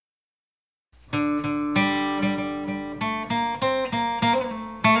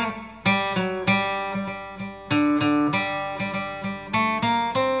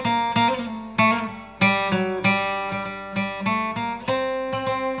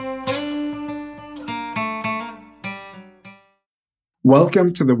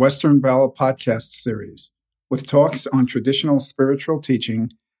Welcome to the Western Bell podcast series, with talks on traditional spiritual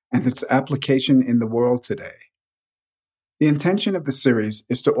teaching and its application in the world today. The intention of the series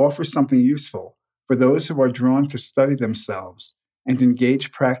is to offer something useful for those who are drawn to study themselves and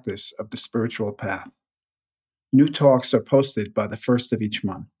engage practice of the spiritual path. New talks are posted by the first of each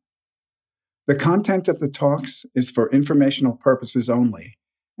month. The content of the talks is for informational purposes only,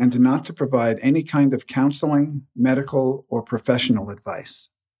 and not to provide any kind of counseling, medical, or professional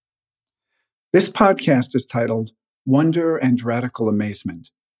advice. This podcast is titled Wonder and Radical Amazement,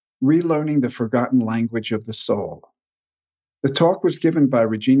 Relearning the Forgotten Language of the Soul. The talk was given by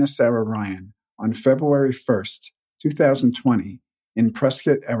Regina Sarah Ryan on February 1st, 2020, in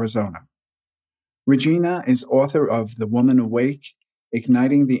Prescott, Arizona. Regina is author of The Woman Awake,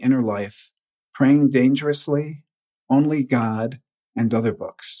 Igniting the Inner Life, Praying Dangerously, Only God, and other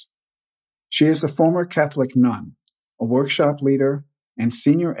books. She is a former Catholic nun, a workshop leader, and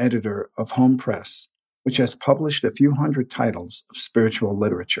senior editor of Home Press, which has published a few hundred titles of spiritual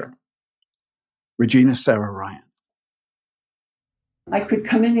literature. Regina Sarah Ryan. I could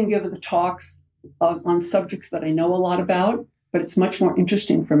come in and give the talks on subjects that I know a lot about, but it's much more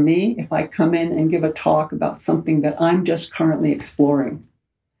interesting for me if I come in and give a talk about something that I'm just currently exploring.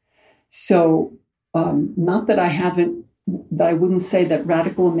 So, not that I wouldn't say that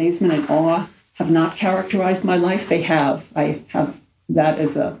radical amazement and awe have not characterized my life. They have. I have that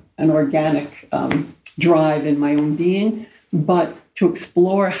as an organic drive in my own being. But to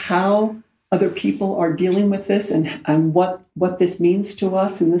explore how other people are dealing with this and what this means to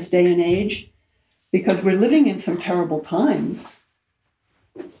us in this day and age, because we're living in some terrible times.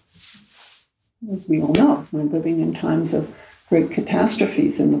 As we all know, we're living in times of great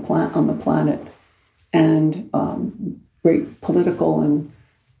catastrophes on the planet, and great political and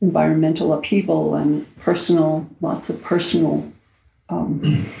environmental upheaval and lots of personal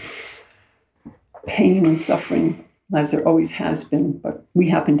pain and suffering, as there always has been, but we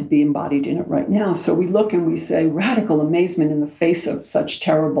happen to be embodied in it right now. So we look and we say, radical amazement in the face of such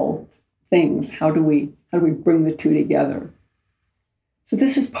terrible things. How do we bring the two together? So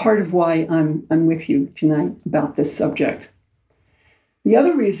this is part of why I'm with you tonight about this subject. The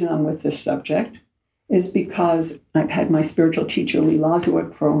other reason I'm with this subject is because I've had my spiritual teacher, Lee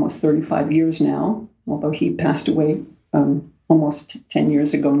Lozowick, for almost 35 years now, although he passed away almost 10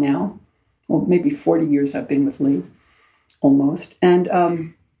 years ago now. Well, maybe 40 years I've been with Lee, almost.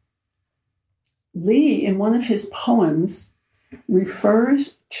 And Lee, in one of his poems,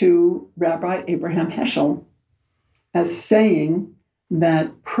 refers to Rabbi Abraham Heschel as saying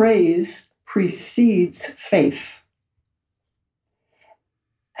that praise precedes faith.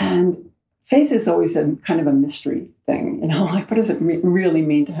 And faith is always a kind of a mystery thing, like what does it really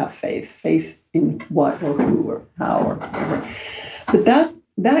mean to have faith? Faith in what or who or how or whatever. But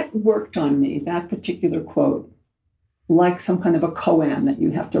that worked on me, that particular quote, like some kind of a koan that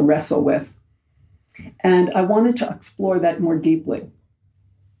you have to wrestle with. And I wanted to explore that more deeply.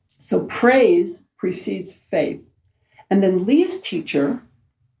 So praise precedes faith. And then Lee's teacher,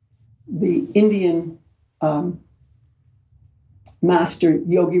 the Indian Master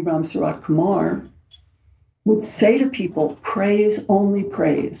Yogi Ram Sarat Kumar, would say to people, praise, only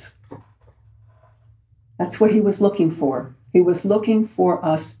praise. That's what he was looking for. He was looking for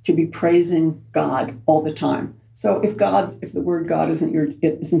us to be praising God all the time. So if the word God isn't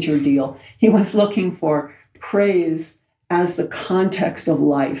your deal, he was looking for praise as the context of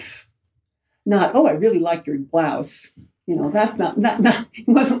life. Not, I really like your blouse. That's not, he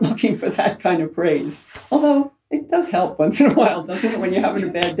wasn't looking for that kind of praise. Although it does help once in a while, doesn't it, when you're having a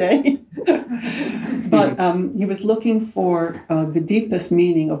bad day? But he was looking for the deepest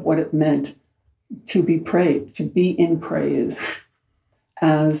meaning of what it meant to be in praise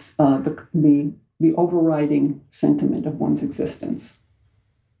as the overriding sentiment of one's existence.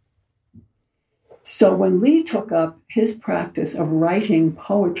 So when Lee took up his practice of writing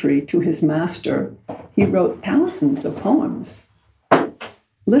poetry to his master, he wrote thousands of poems,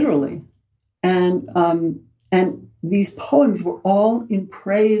 literally. And these poems were all in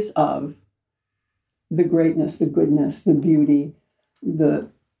praise of the greatness, the goodness, the beauty, the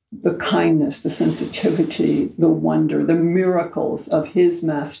kindness, the sensitivity, the wonder, the miracles of his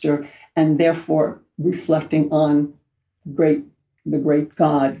master, and therefore reflecting on the great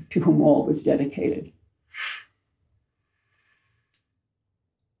God to whom all was dedicated.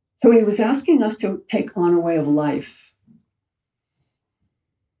 So he was asking us to take on a way of life,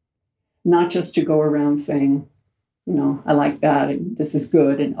 not just to go around saying, I like that, and this is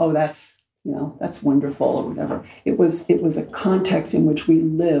good, and that's wonderful, or whatever. It was a context in which we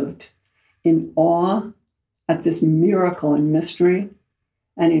lived in awe at this miracle and mystery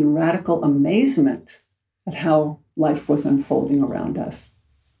and in radical amazement at how life was unfolding around us.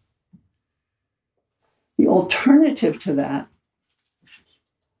 The alternative to that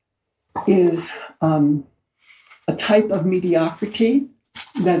is a type of mediocrity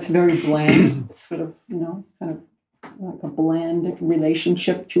that's very bland, sort of, kind of like a bland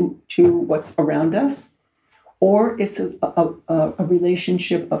relationship to what's around us, or it's a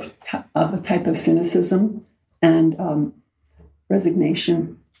relationship of a type of cynicism and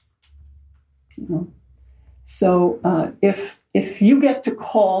resignation. So if you get to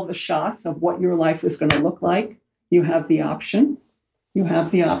call the shots of what your life is going to look like, you have the option. You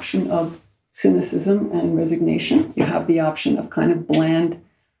have the option of cynicism and resignation. You have the option of kind of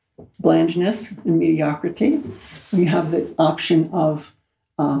blandness and mediocrity. You have the option of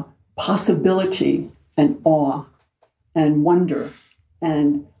possibility and awe and wonder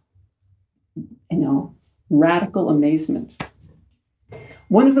and, radical amazement.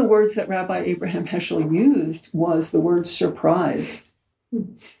 One of the words that Rabbi Abraham Heschel used was the word surprise.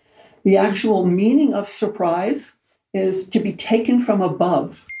 The actual meaning of surprise is to be taken from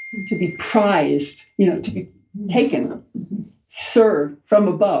above, to be prized, to be taken, served from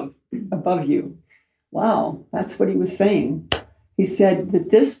above you. Wow, that's what he was saying. He said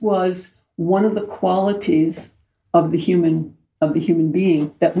that this was one of the qualities of the human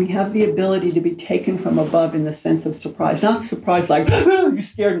being, that we have the ability to be taken from above in the sense of surprise. Not surprise like, oh, you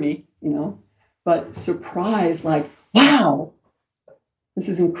scared me, but surprise like, wow, this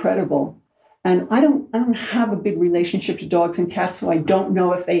is incredible. And I don't have a big relationship to dogs and cats, so I don't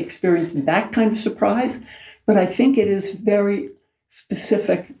know if they experience that kind of surprise. But I think it is very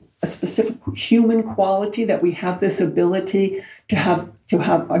specific, a specific human quality that we have this ability to have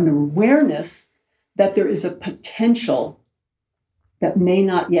an awareness that there is a potential that may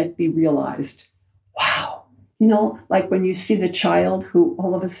not yet be realized. Wow. Like when you see the child who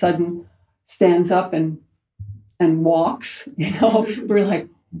all of a sudden stands up and walks, we're like,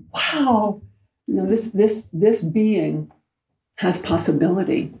 wow. This being has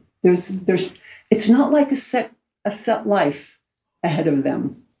possibility. It's not like a set life ahead of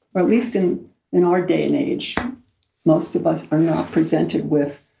them, or at least in our day and age. Most of us are not presented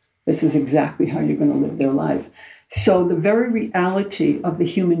with, this is exactly how you're going to live their life. So the very reality of the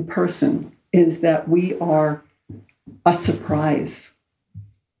human person is that we are a surprise,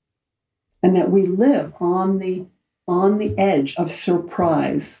 and that we live on the edge of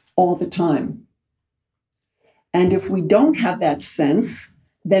surprise all the time. And if we don't have that sense,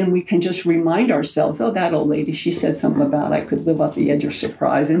 then we can just remind ourselves, oh, that old lady, she said something about I could live on the edge of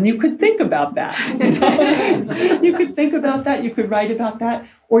surprise. And you could think about that. You could think about that. You could write about that.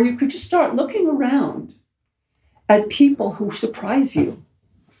 Or you could just start looking around at people who surprise you.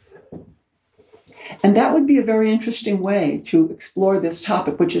 And that would be a very interesting way to explore this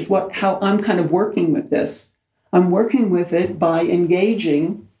topic, which is how I'm kind of working with this. I'm working with it by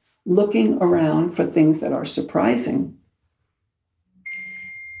engaging, looking around for things that are surprising.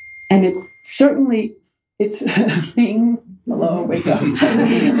 And it's hello, wake up.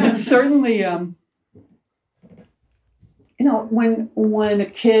 It's certainly, when a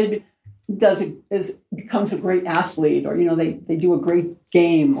kid becomes a great athlete, or, they do a great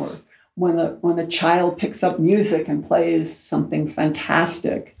game, or when a child picks up music and plays something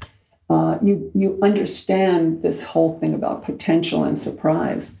fantastic, you understand this whole thing about potential and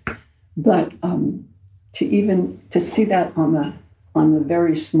surprise. But to see that on the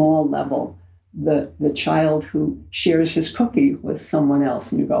very small level, the child who shares his cookie with someone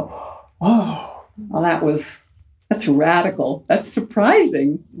else, and you go, oh, well, that's radical. That's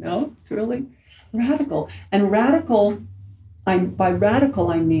surprising. It's really radical. And by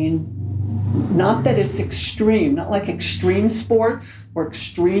radical, I mean not that it's extreme, not like extreme sports or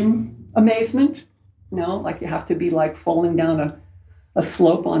extreme amazement. Like you have to be like falling down a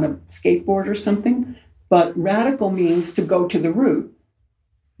slope on a skateboard or something. But radical means to go to the root.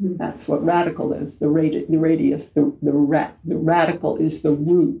 That's what radical is. The radius, the radical is the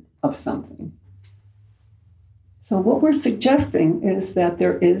root of something. So what we're suggesting is that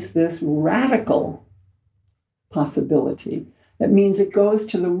there is this radical possibility. That means it goes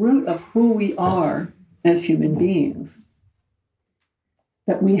to the root of who we are as human beings.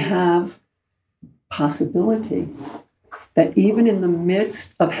 That we have possibility. That even in the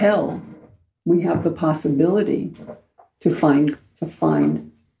midst of hell, we have the possibility to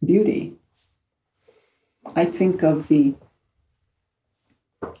find beauty. I think of the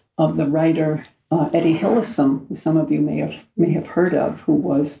writer Eddie Hillesum, who some of you may have heard of, who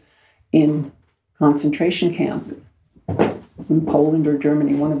was in concentration camp. in Poland or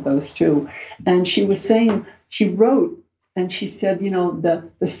Germany, one of those two. And she was saying, she wrote, and she said,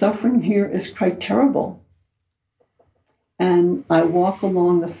 the suffering here is quite terrible. And I walk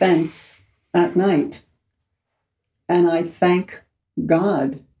along the fence at night, and I thank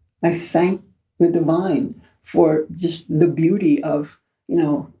God. I thank the divine for just the beauty of,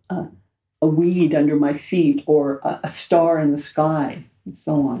 a weed under my feet or a star in the sky and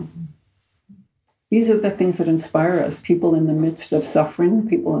so on. These are the things that inspire us. People in the midst of suffering,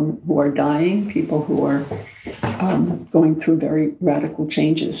 people who are dying, people who are going through very radical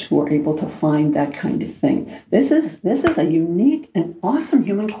changes, who are able to find that kind of thing. This is a unique and awesome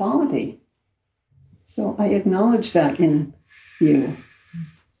human quality. So I acknowledge that in you.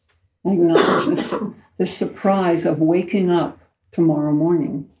 I acknowledge the surprise of waking up tomorrow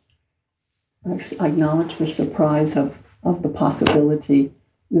morning. I acknowledge the surprise of the possibility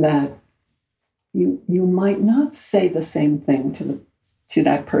that you might not say the same thing to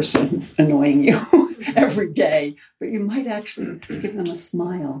that person who's annoying you every day, but you might actually give them a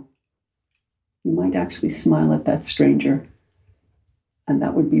smile. You might actually smile at that stranger, and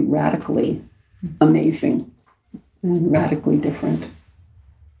that would be radically amazing and radically different.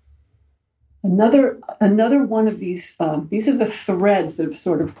 Another one of these are the threads that have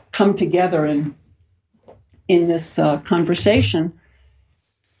sort of come together in this conversation.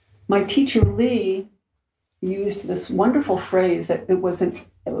 My teacher Lee used this wonderful phrase that it was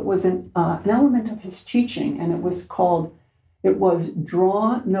an element of his teaching, and it was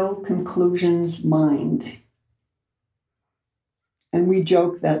draw no conclusions mind. And we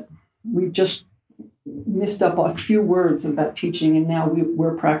joke that we just missed up a few words of that teaching, and now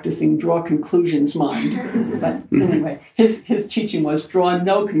we're practicing draw conclusions mind. But anyway, his teaching was draw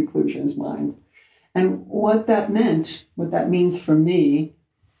no conclusions mind. And what that means for me,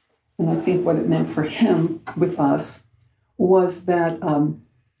 and I think what it meant for him with us, was that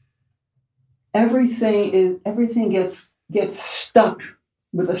everything gets stuck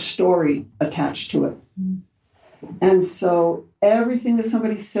with a story attached to it. And so everything that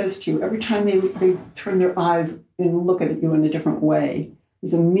somebody says to you, every time they turn their eyes and look at you in a different way,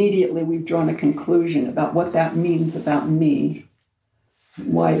 is immediately we've drawn a conclusion about what that means about me,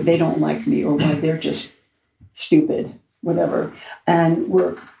 why they don't like me, or why they're just stupid, whatever. And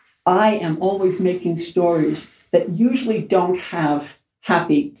I am always making stories that usually don't have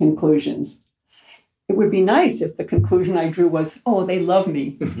happy conclusions. It would be nice if the conclusion I drew was, oh, they love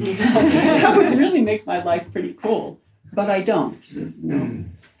me. That would really make my life pretty cool. But I don't.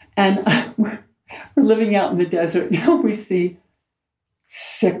 And we're living out in the desert. We see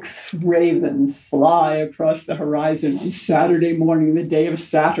 6 ravens fly across the horizon on Saturday morning, the day of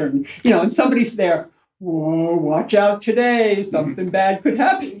Saturn. And somebody's there. Whoa, watch out today. Something bad could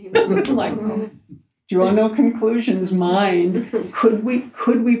happen. Like, draw no conclusions, mind. Could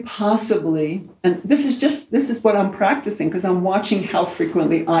we possibly, and this is what I'm practicing because I'm watching how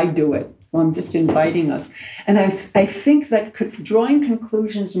frequently I do it. So I'm just inviting us. And I think that drawing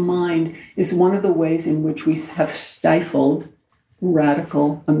conclusions, mind, is one of the ways in which we have stifled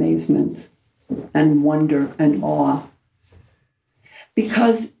radical amazement and wonder and awe.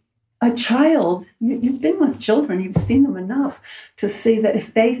 Because a child, you've been with children, you've seen them enough to see that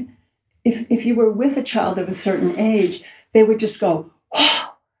if you were with a child of a certain age, they would just go,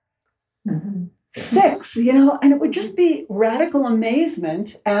 oh, 6, and it would just be radical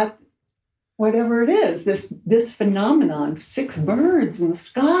amazement at whatever it is, this phenomenon, 6 birds in the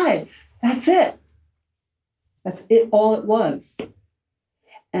sky. That's it. That's it, all it was.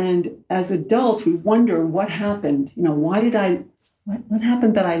 And as adults, we wonder what happened. What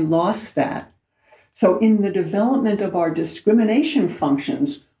happened that I lost that? So in the development of our discrimination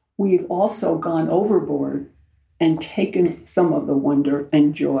functions, we've also gone overboard and taken some of the wonder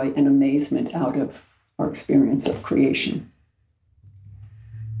and joy and amazement out of our experience of creation.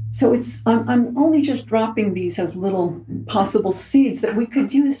 So I'm only just dropping these as little possible seeds that we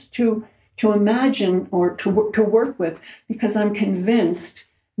could use to imagine or to work with, because I'm convinced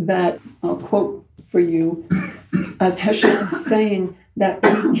that, I'll quote for you, as Heschel was saying, that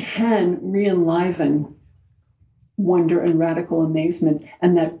we can re-enliven wonder and radical amazement,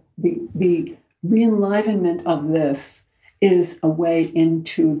 and that the re-enlivenment of this is a way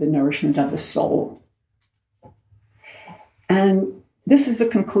into the nourishment of the soul. And this is the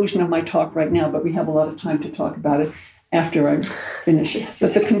conclusion of my talk right now, but we have a lot of time to talk about it after I finish it.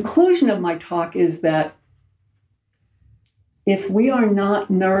 But the conclusion of my talk is that if we are not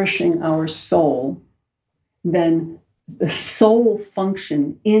nourishing our soul, then the soul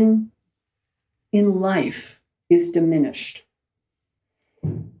function in life is diminished.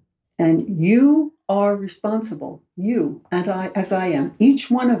 And you are responsible. You and I, as I am,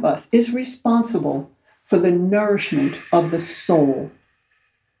 each one of us is responsible for the nourishment of the soul.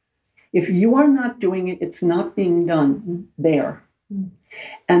 If you are not doing it, it's not being done there.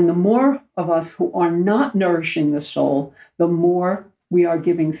 And the more of us who are not nourishing the soul, the more we are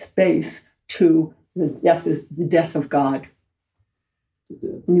giving space to the death of God.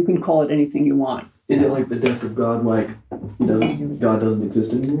 And you can call it anything you want. Is it like the death of God, like God doesn't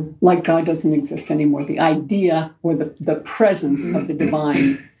exist anymore? Like God doesn't exist anymore. The idea or the presence of the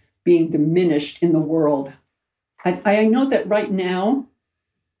divine being diminished in the world. I know that right now,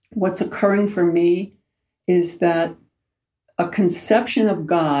 what's occurring for me is that a conception of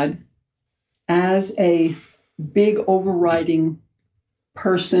God as a big overriding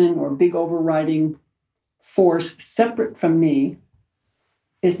person or big overriding force separate from me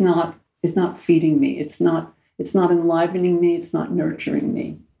is not feeding me. It's not enlivening me. It's not nurturing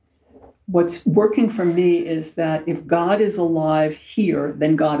me. What's working for me is that if God is alive here,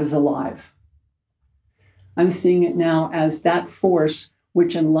 then God is alive. I'm seeing it now as that force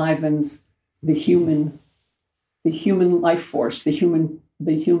which enlivens the human life force, the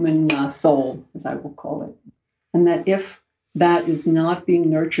human soul, as I will call it. And that if that is not being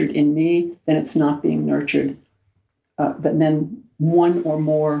nurtured in me, then it's not being nurtured. Then one or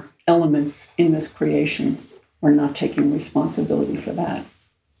more elements in this creation are not taking responsibility for that.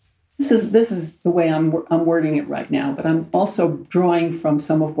 This is the way I'm wording it right now, but I'm also drawing from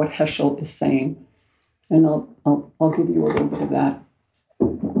some of what Heschel is saying, and I'll give you a little bit of that.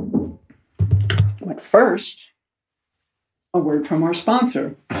 But first, a word from our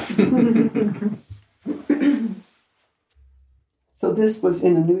sponsor. So this was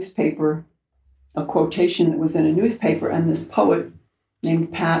in a newspaper, a quotation that was in a newspaper, and this poet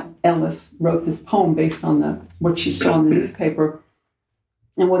named Pat Ellis wrote this poem based on what she saw in the newspaper.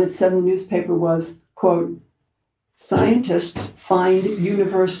 And what it said in the newspaper was, quote, "Scientists find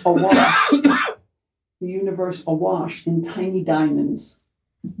universe awash, the universe awash in tiny diamonds."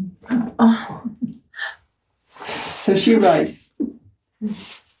 Oh. So she writes,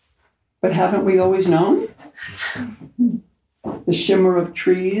 "But haven't we always known? The shimmer of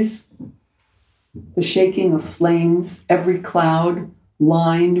trees, the shaking of flames, every cloud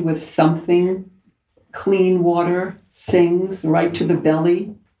lined with something, clean water sings right to the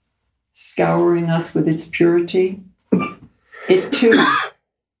belly, scouring us with its purity. It too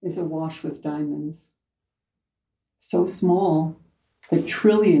is awash with diamonds, so small that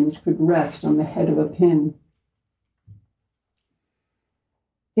trillions could rest on the head of a pin.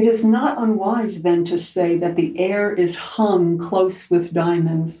 It is not unwise then to say that the air is hung close with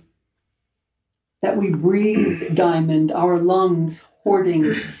diamonds, that we breathe diamond, our lungs hoarding,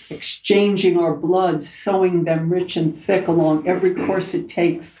 exchanging our blood, sewing them rich and thick along every course it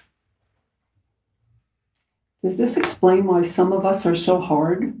takes. Does this explain why some of us are so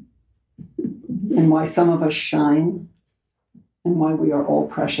hard, and why some of us shine, and why we are all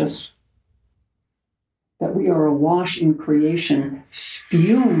precious? That we are awash in creation,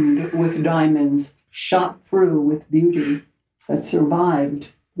 spumed with diamonds, shot through with beauty, that survived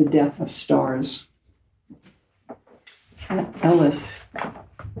the death of stars." Ellis.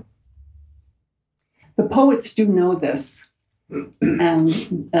 The poets do know this. And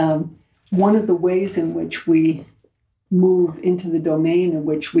one of the ways in which we move into the domain in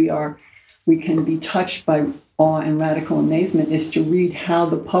which we can be touched by awe and radical amazement is to read how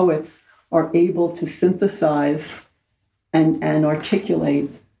the poets are able to synthesize and articulate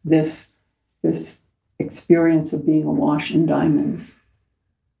this experience of being awash in diamonds.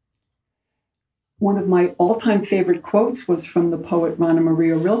 One of my all-time favorite quotes was from the poet Rana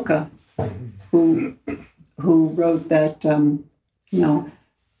Maria Rilke, who wrote that, do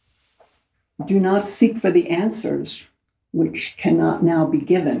not seek for the answers which cannot now be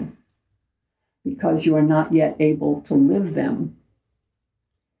given, because you are not yet able to live them.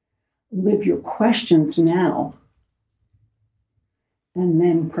 Live your questions now. And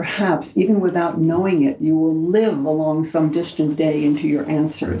then perhaps, even without knowing it, you will live along some distant day into your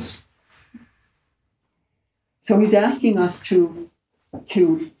answers. So he's asking us to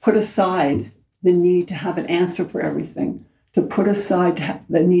put aside the need to have an answer for everything, to put aside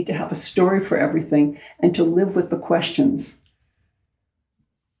the need to have a story for everything, and to live with the questions.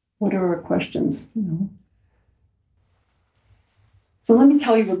 What are our questions? So let me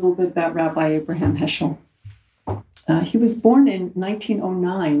tell you a little bit about Rabbi Abraham Heschel. He was born in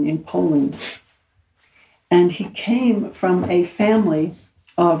 1909 in Poland, and he came from a family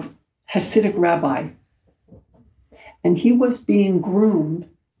of Hasidic rabbi. And he was being groomed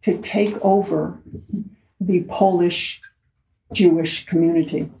to take over the Polish Jewish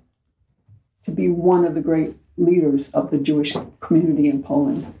community. to be one of the great leaders of the Jewish community in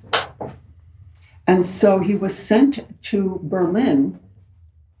Poland. And so he was sent to Berlin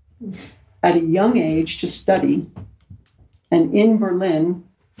at a young age to study. And in Berlin,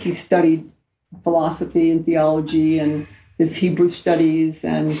 he studied philosophy and theology and his Hebrew studies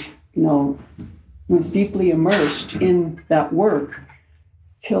and, was deeply immersed in that work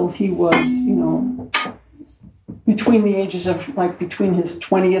till he was, between the ages of between his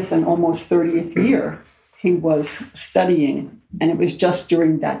 20th and almost 30th year, he was studying. And it was just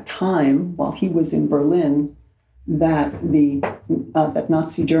during that time, while he was in Berlin, that that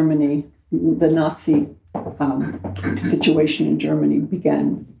Nazi Germany, the Nazi situation in Germany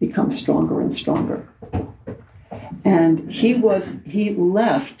become stronger and stronger. And he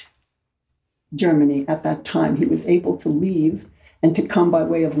left Germany at that time. He was able to leave and to come by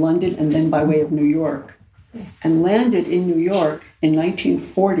way of London and then by way of New York, and landed in New York in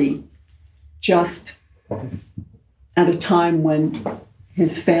 1940, just at a time when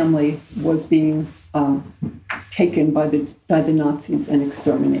his family was being taken by the Nazis and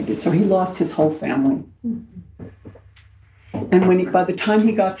exterminated. So he lost his whole family. And by the time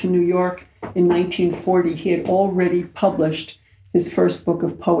he got to New York in 1940, he had already published his first book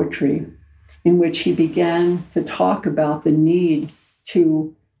of poetry, in which he began to talk about the need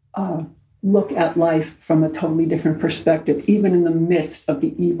to look at life from a totally different perspective, even in the midst of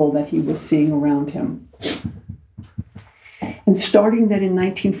the evil that he was seeing around him. And starting that in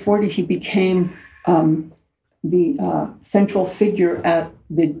 1940, he became the central figure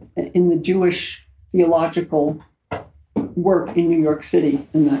in the Jewish theological work in New York City,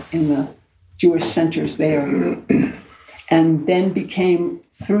 in the Jewish centers there, and then became,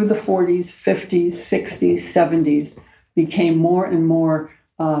 through the 40s, 50s, 60s, 70s, became more and more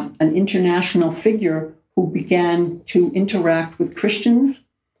an international figure who began to interact with Christians,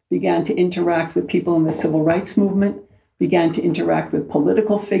 began to interact with people in the civil rights movement, began to interact with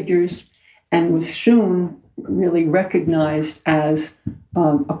political figures, and was soon really recognized as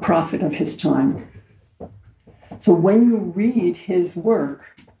a prophet of his time. So when you read his work,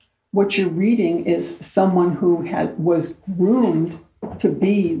 what you're reading is someone who was groomed to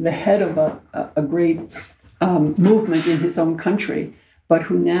be the head of a great movement in his own country, but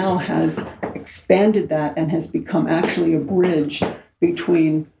who now has expanded that and has become actually a bridge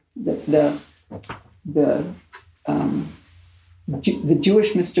between the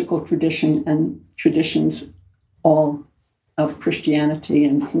Jewish mystical tradition and traditions all of Christianity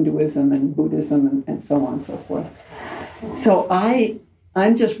and Hinduism and Buddhism and so on and so forth. So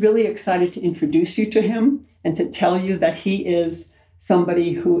I'm just really excited to introduce you to him and to tell you that he is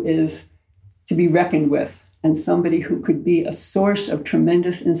somebody who is to be reckoned with, and somebody who could be a source of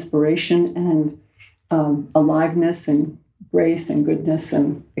tremendous inspiration and aliveness and grace and goodness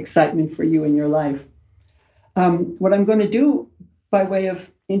and excitement for you in your life. What I'm going to do by way of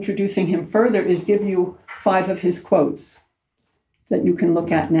introducing him further is give you 5 of his quotes that you can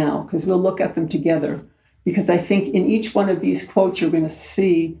look at now, because we'll look at them together. Because I think in each one of these quotes, you're going to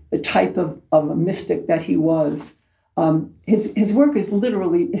see the type of a mystic that he was. His work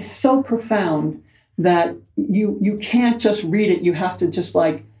is so profound that you can't just read it. You have to just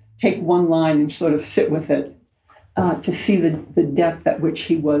take one line and sort of sit with it to see the depth at which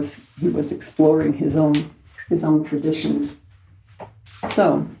he was exploring his own traditions.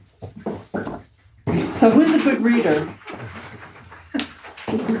 So who's a good reader?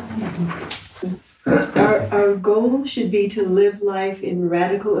 Our goal should be to live life in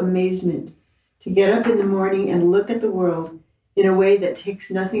radical amazement, to get up in the morning and look at the world in a way that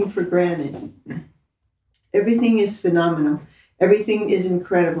takes nothing for granted. Everything is phenomenal. Everything is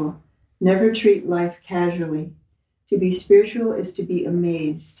incredible. Never treat life casually. To be spiritual is to be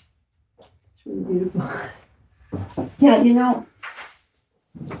amazed. It's really beautiful. Yeah,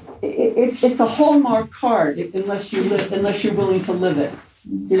 it's a Hallmark card unless you're willing to live it.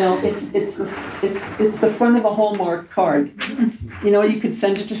 It's the front of a Hallmark card. You could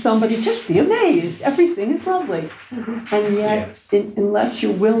send it to somebody, just be amazed. Everything is lovely. And yet, yes, unless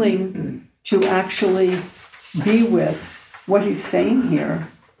you're willing to actually be with what he's saying here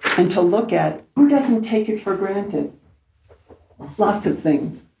and to look at, who doesn't take it for granted? Lots of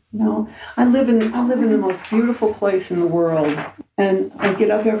things. I live in the most beautiful place in the world, and I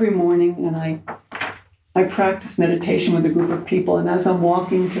get up every morning and I practice meditation with a group of people, and as I'm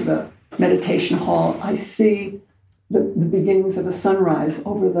walking to the meditation hall, I see the beginnings of the sunrise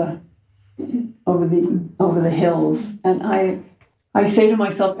over the hills, and I say to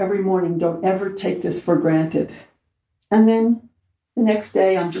myself every morning, don't ever take this for granted. And then the next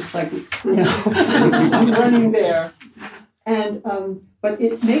day, I'm just I'm running there. But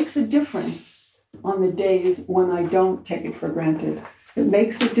it makes a difference on the days when I don't take it for granted. It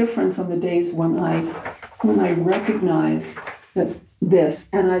makes a difference on the days when I recognize that this,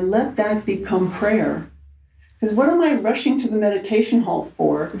 and I let that become prayer. Because what am I rushing to the meditation hall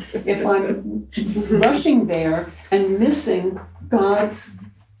for if I'm rushing there and missing God's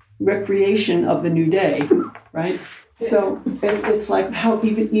recreation of the new day, right? So it's like how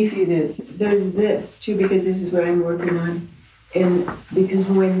even easy it is. There's this too, because this is what I'm working on. And because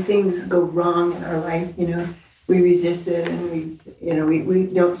when things go wrong in our life, we resist it, and we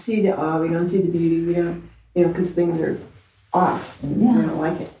don't see the awe, we don't see the beauty, we don't, because things are off and we don't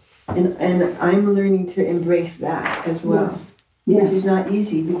like it. And I'm learning to embrace that as well, which is not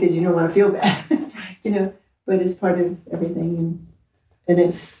easy because you don't want to feel bad, but it's part of everything, and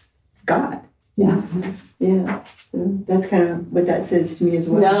it's God. Yeah. Yeah. So that's kind of what that says to me as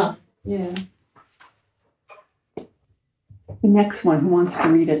well. Yeah. The next one, who wants to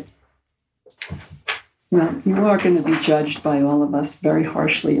read it? Well, you are going to be judged by all of us very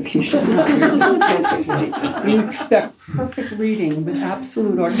harshly if you should not read this perfectly. We expect perfect reading with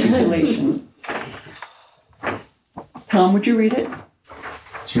absolute articulation. Tom, would you read it?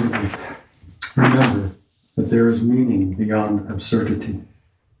 Certainly. Remember that there is meaning beyond absurdity.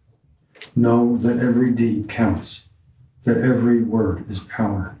 Know that every deed counts, that every word is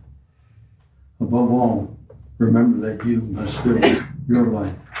power. Above all, remember that you must build your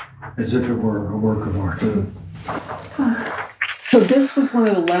life as if it were a work of art. So this was one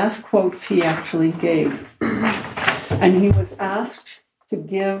of the last quotes he actually gave. And he was asked to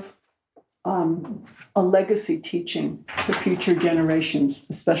give a legacy teaching to future generations,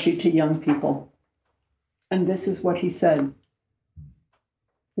 especially to young people. And this is what he said.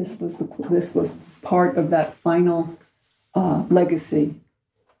 This was part of that final legacy.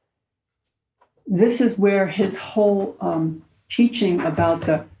 This is where his whole teaching about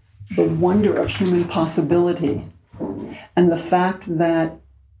the wonder of human possibility and the fact that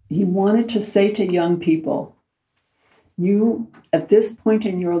he wanted to say to young people, you, at this point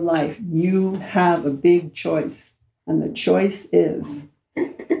in your life, you have a big choice. And the choice is,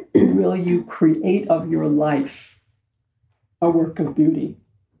 will you create of your life a work of beauty?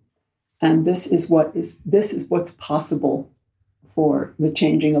 And this is what's possible for the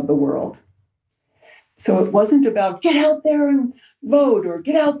changing of the world. So it wasn't about get out there and vote or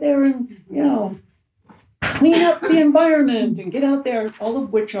get out there and, clean up the environment and get out there, all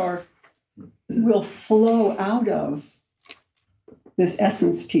of which will flow out of this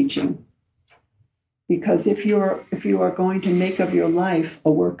essence teaching. Because if you are going to make of your life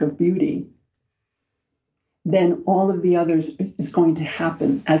a work of beauty, then all of the others is going to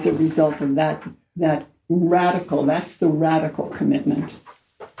happen as a result of that's the radical commitment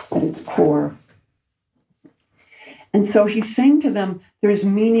at its core. And so he's saying to them, there's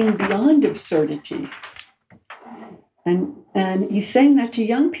meaning beyond absurdity. And he's saying that to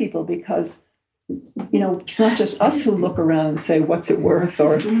young people because, it's not just us who look around and say, what's it worth?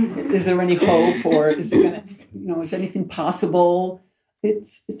 Or is there any hope? Or is anything possible?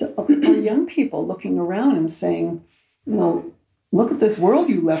 It's our young people looking around and saying, look at this world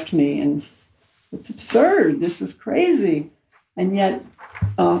you left me. And it's absurd. This is crazy. And yet,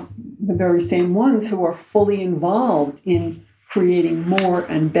 the very same ones who are fully involved in creating more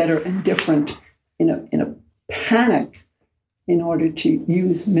and better and different in a panic in order to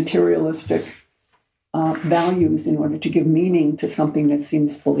use materialistic values in order to give meaning to something that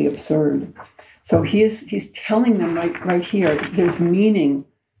seems fully absurd. So he's telling them right here, there's meaning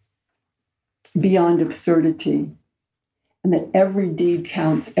beyond absurdity, and that every deed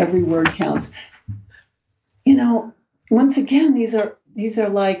counts, every word counts. Once again, these are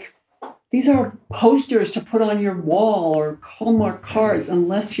posters to put on your wall or Hallmark cards,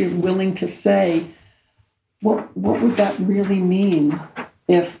 unless you're willing to say, what would that really mean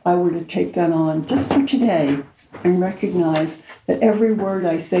if I were to take that on just for today and recognize that every word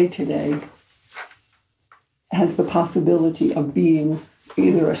I say today has the possibility of being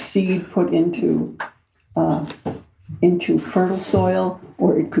either a seed put into fertile soil,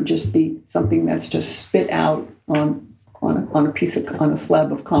 or it could just be something that's just spit out on a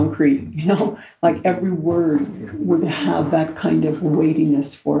slab of concrete. Like every word would have that kind of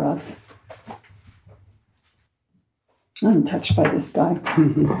weightiness for us. I'm touched by this guy.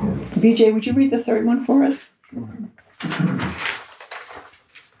 BJ, would you read the third one for us?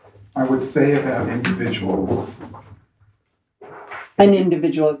 I would say about individuals. An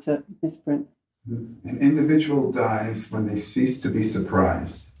individual, it's a misprint. An individual dies when they cease to be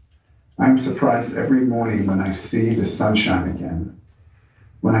surprised. I am surprised every morning when I see the sunshine again.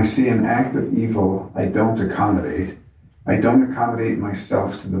 When I see an act of evil I don't accommodate, I don't accommodate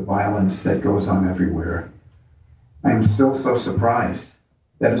myself to the violence that goes on everywhere. I am still so surprised.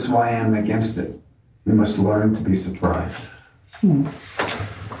 That is why I am against it. We must learn to be surprised. For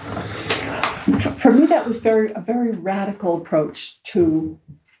me, that was a very radical approach to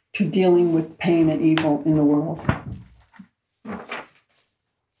dealing with pain and evil in the world.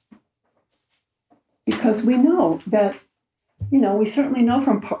 Because we know that, we certainly know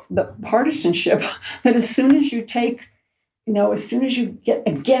from the partisanship that as soon as you get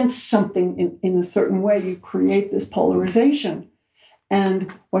against something in a certain way, you create this polarization.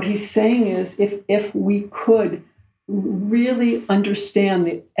 And what he's saying is, if we could really understand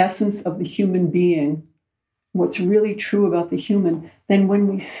the essence of the human being, what's really true about the human, then when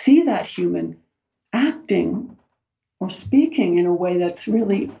we see that human acting or speaking in a way that's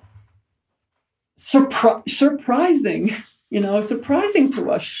really surprising, surprising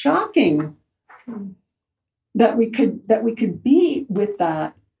to us, shocking, that we could be with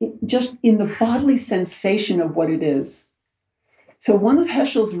that just in the bodily sensation of what it is. So one of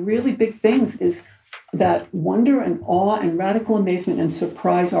Heschel's really big things is that wonder and awe and radical amazement and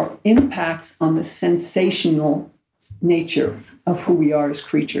surprise are impacts on the sensational nature of who we are as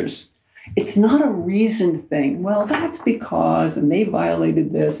creatures. It's not a reasoned thing. Well, that's because, and they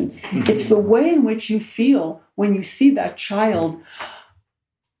violated this. And it's the way in which you feel when you see that child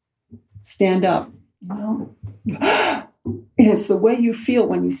stand up. It's the way you feel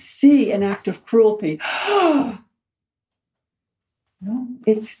when you see an act of cruelty.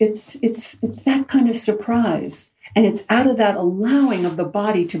 It's that kind of surprise. And it's out of that allowing of the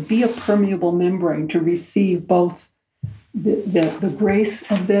body to be a permeable membrane to receive both the grace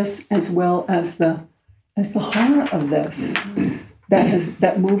of this as well as the horror of this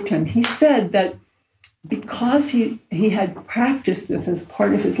that moved him. He said that because he had practiced this as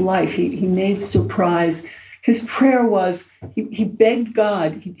part of his life, he made surprise. His prayer was, he begged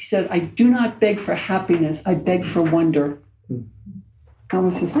God. He said, I do not beg for happiness, I beg for wonder. That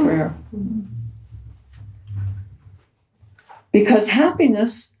was his prayer. Because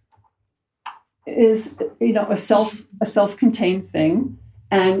happiness is, a self-contained thing,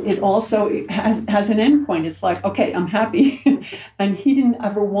 and it also has an end point. It's like, okay, I'm happy, and he didn't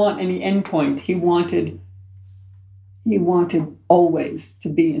ever want any end point. He wanted always to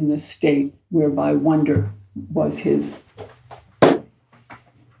be in this state whereby wonder was his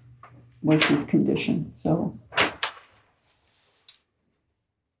condition. So.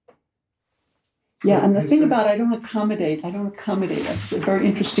 Yeah, and the thing about I don't accommodate, that's a very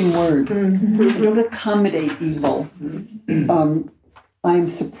interesting word. I don't accommodate evil. I'm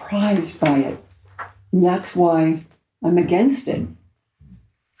surprised by it. And that's why I'm against it.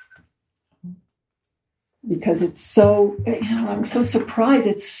 Because it's so, I'm so surprised.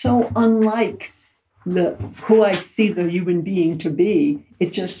 It's so unlike who I see the human being to be.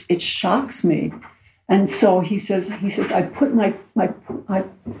 It shocks me. And so he says, I put my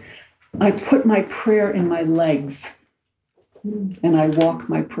prayer in my legs, and I walk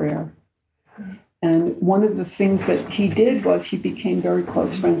my prayer. And one of the things that he did was he became very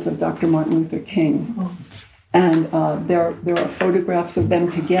close friends of Dr. Martin Luther King. And there are photographs of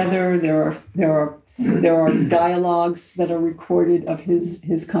them together. There are dialogues that are recorded of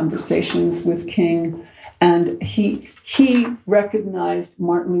his conversations with King. And he recognized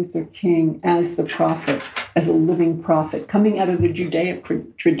Martin Luther King as the prophet, as a living prophet. Coming out of the Judaic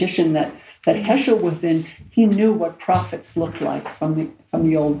tradition that Heschel was in, he knew what prophets looked like from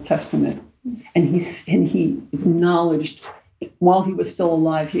the Old Testament. And he acknowledged, while he was still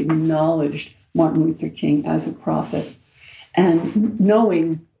alive, he acknowledged Martin Luther King as a prophet. And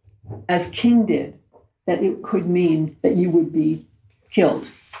knowing, as King did, that it could mean that you would be killed,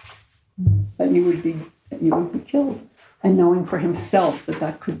 that you would be killed, and knowing for himself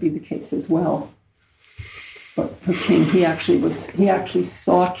that could be the case as well. But for King, he actually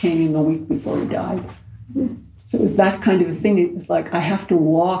saw King in the week before he died. So it was that kind of a thing. It was like, I have to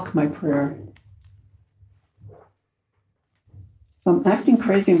walk my prayer. I'm acting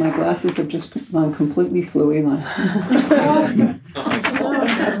crazy. My glasses have just gone completely fluey.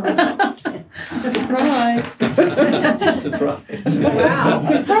 Surprise! Surprise! Wow!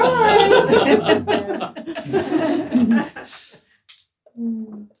 Surprise!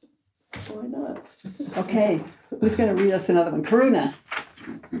 Why not? Okay, who's going to read us another one? Karuna.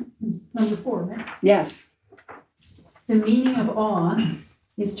 Number 4, right? Yes. The meaning of awe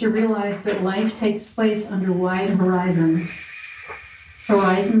is to realize that life takes place under wide horizons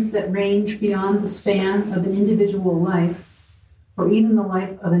that range beyond the span of an individual life, or even the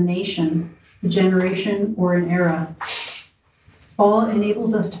life of a nation, a generation, or an era. Awe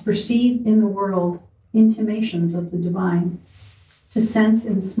enables us to perceive in the world intimations of the divine, to sense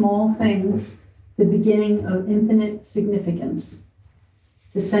in small things the beginning of infinite significance,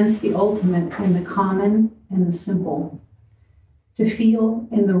 to sense the ultimate in the common and the simple, to feel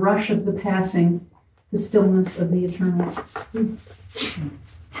in the rush of the passing the stillness of the eternal.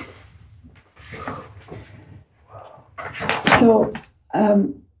 So,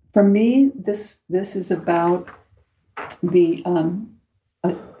 for me, this is about the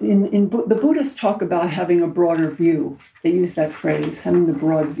the Buddhists talk about having a broader view. They use that phrase, having the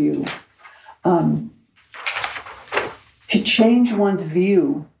broad view. To change one's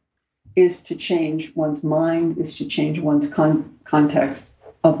view is to change one's mind, is to change one's context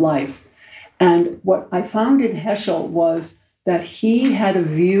of life. And what I found in Heschel was that he had a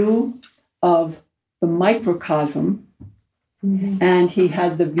view of the microcosm, and he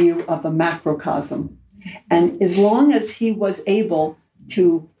had the view of a macrocosm. And as long as he was able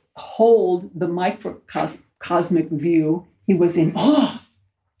to hold the microcosmic view, he was in awe.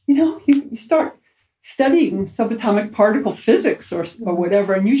 You start studying subatomic particle physics or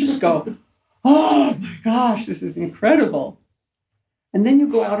whatever, and you just go, oh my gosh, this is incredible. And then you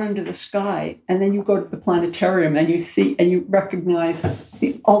go out under the sky, and then you go to the planetarium, and you see, and you recognize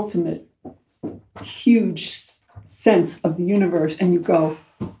the ultimate huge sense of the universe, and you go,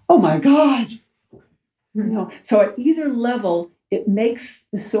 oh my God. So at either level, it makes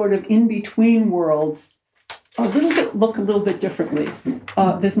the sort of in-between worlds look a little bit differently.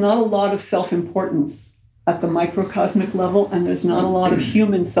 There's not a lot of self-importance at the microcosmic level, and there's not a lot of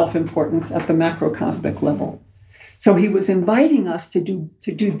human self-importance at the macrocosmic level. So he was inviting us to do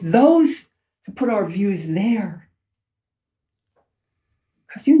those, to put our views there.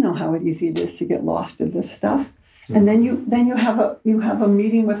 Because you know how easy it is to get lost in this stuff. And then you have a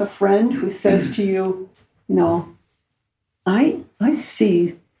meeting with a friend who says to you, I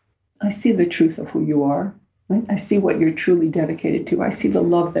see the truth of who you are. I see what you're truly dedicated to. I see the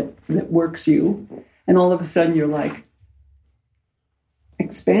love that works you. And all of a sudden you're like,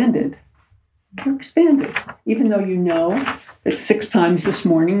 expanded. You're expanded. Even though you know that 6 times this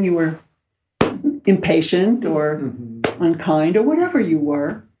morning you were impatient or unkind or whatever you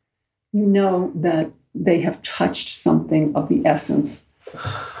were, you know that they have touched something of the essence.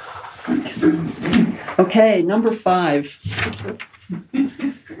 Okay, number 5.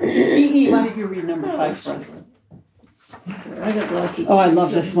 Why don't you read number 5 for us? I got glasses. Oh, I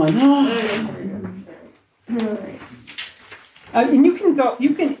love this one. And you can go.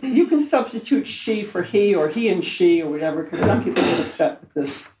 You can substitute she for he or he and she or whatever, because some people get upset with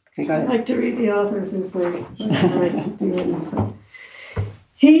this. Okay, go I ahead. like to read the authors as they write the written. So.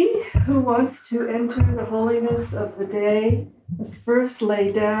 He who wants to enter the holiness of the day must first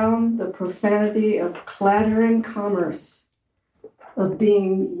lay down the profanity of clattering commerce, of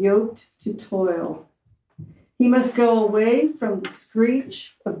being yoked to toil. He must go away from the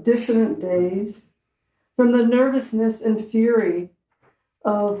screech of dissonant days, from the nervousness and fury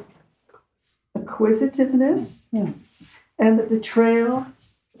of acquisitiveness and the betrayal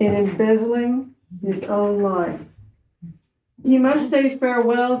in embezzling his own life. He must say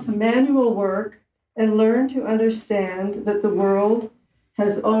farewell to manual work and learn to understand that the world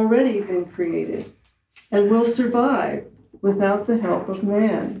has already been created and will survive without the help of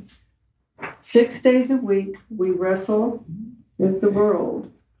man. 6 days a week, we wrestle with the world,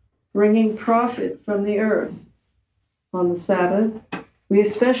 bringing profit from the earth. On the Sabbath, we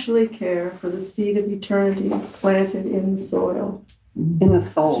especially care for the seed of eternity planted in the soil. In the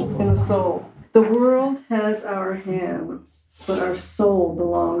soul. In the soul. The world has our hands, but our soul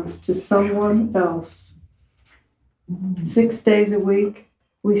belongs to someone else. 6 days a week,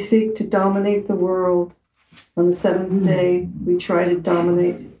 we seek to dominate the world. On the 7th day, we try to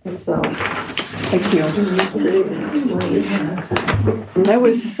dominate the self. Thank you. I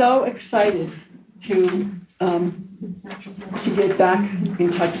was so excited to get back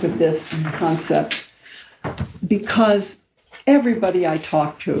in touch with this concept, because everybody I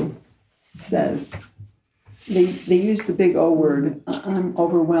talk to says, they use the big O word, I'm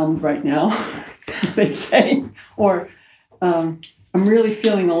overwhelmed right now, they say, or I'm really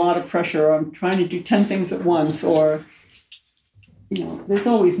feeling a lot of pressure, or I'm trying to do 10 things at once, or, there's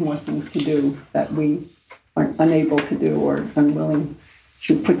always more things to do that we are unable to do or unwilling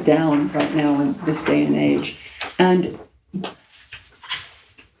to put down right now in this day and age. And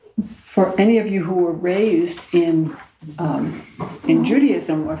for any of you who were raised in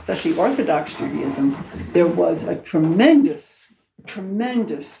Judaism, or especially Orthodox Judaism, there was a tremendous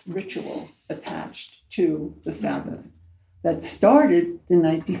ritual attached to the Sabbath that started the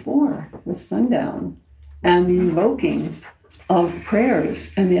night before with sundown and the invoking of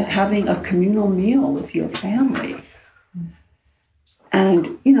prayers and having a communal meal with your family.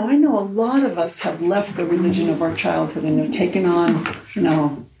 And, I know a lot of us have left the religion of our childhood and have taken on,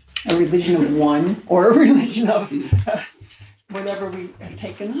 a religion of one or a religion of whatever we have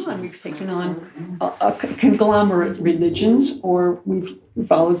taken on. We've taken on a conglomerate religions, or we've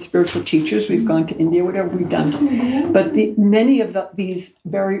followed spiritual teachers. We've gone to India, whatever we've done. But many of these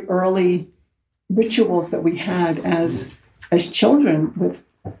very early rituals that we had as children with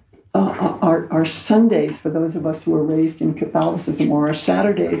our Sundays, for those of us who were raised in Catholicism, or our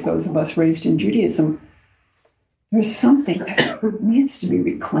Saturdays, those of us raised in Judaism, there's something that needs to be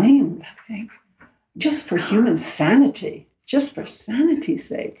reclaimed, I think, just for human sanity, just for sanity's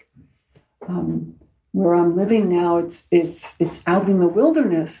sake. Where I'm living now, it's out in the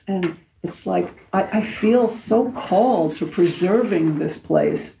wilderness, and it's like I feel so called to preserving this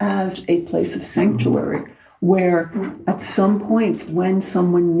place as a place of sanctuary, where at some points when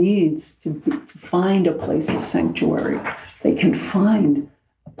someone needs to find a place of sanctuary, they can find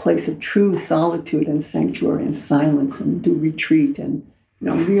a place of true solitude and sanctuary and silence, and do retreat, and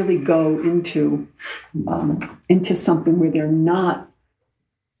really go into something where they're not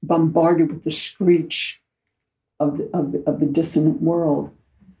bombarded with the screech of the dissonant world.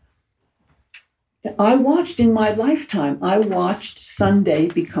 I watched in my lifetime. I watched Sunday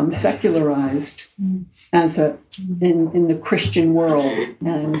become secularized as in the Christian world,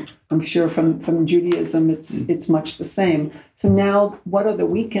 and I'm sure from Judaism it's much the same. So now, what are the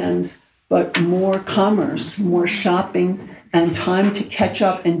weekends but more commerce, more shopping, and time to catch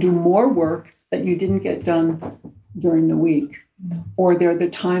up and do more work that you didn't get done during the week, or they're the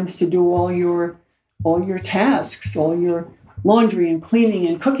times to do all your tasks, all your laundry and cleaning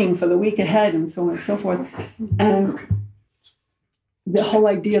and cooking for the week ahead, and so on and so forth. And the whole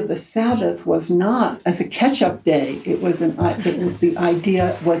idea of the Sabbath was not as a catch-up day. It was the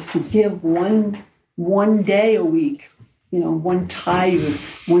idea was to give one day a week, one tithe,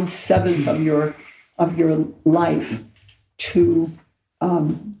 1/7 of your life to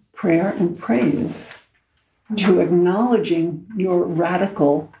prayer and praise, to acknowledging your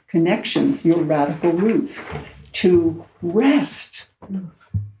radical connections, your radical roots, to rest.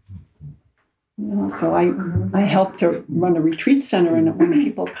 So I help to run a retreat center, and when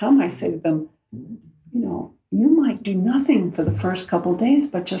people come, I say to them, you might do nothing for the first couple of days,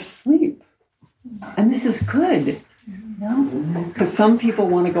 but just sleep. And this is good, because some people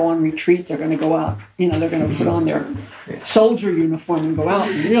want to go on retreat. They're going to go out, they're going to put on their soldier uniform and go out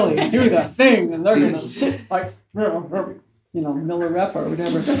and really do the thing, and they're going to sit like, Miller Rep or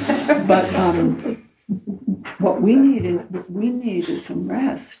whatever. But what we need is some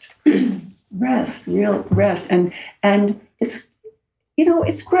rest, real rest, and it's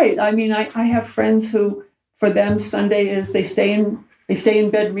it's great. I mean, I have friends who, for them, Sunday is they stay in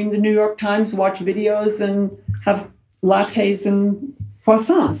bed, read the New York Times, watch videos, and have lattes and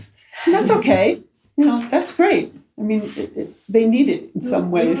croissants. And that's okay. That's great. I mean, they need it in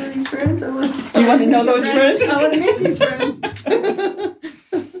some ways. These friends? You want to know those friends? I want to meet these friends.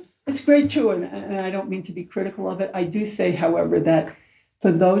 It's great too, and I don't mean to be critical of it. I do say, however, that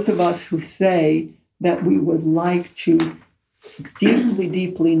for those of us who say that we would like to deeply,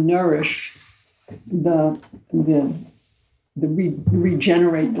 deeply nourish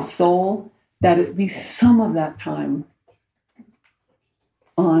regenerate the soul, that at least some of that time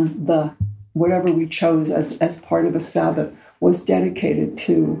on the whatever we chose as part of a Sabbath was dedicated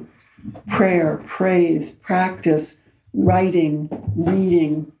to prayer, praise, practice, writing,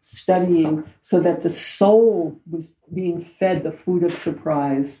 reading, studying, so that the soul was being fed the food of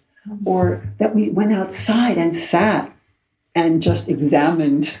surprise, or that we went outside and sat and just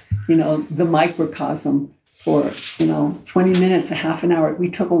examined, the microcosm for, 20 minutes, a half an hour. We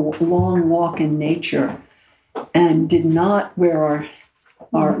took a long walk in nature and did not wear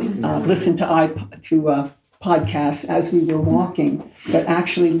our listen to podcasts as we were walking, but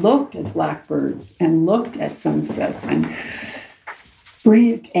actually looked at blackbirds and looked at sunsets and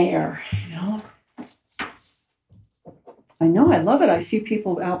breathed air, I know, I love it. I see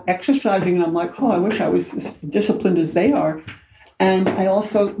people out exercising, and I'm like, I wish I was as disciplined as they are. And I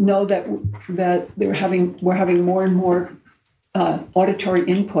also know that we're having more and more auditory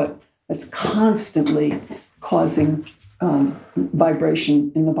input that's constantly causing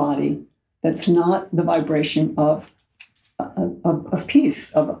vibration in the body. That's not the vibration of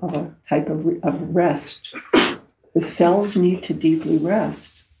peace, of a type of rest. The cells need to deeply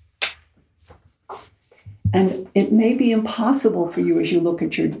rest. And it may be impossible for you as you look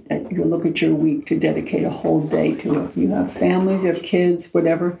at your week to dedicate a whole day to it. You have families, you have kids,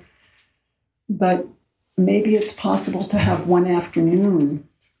 whatever. But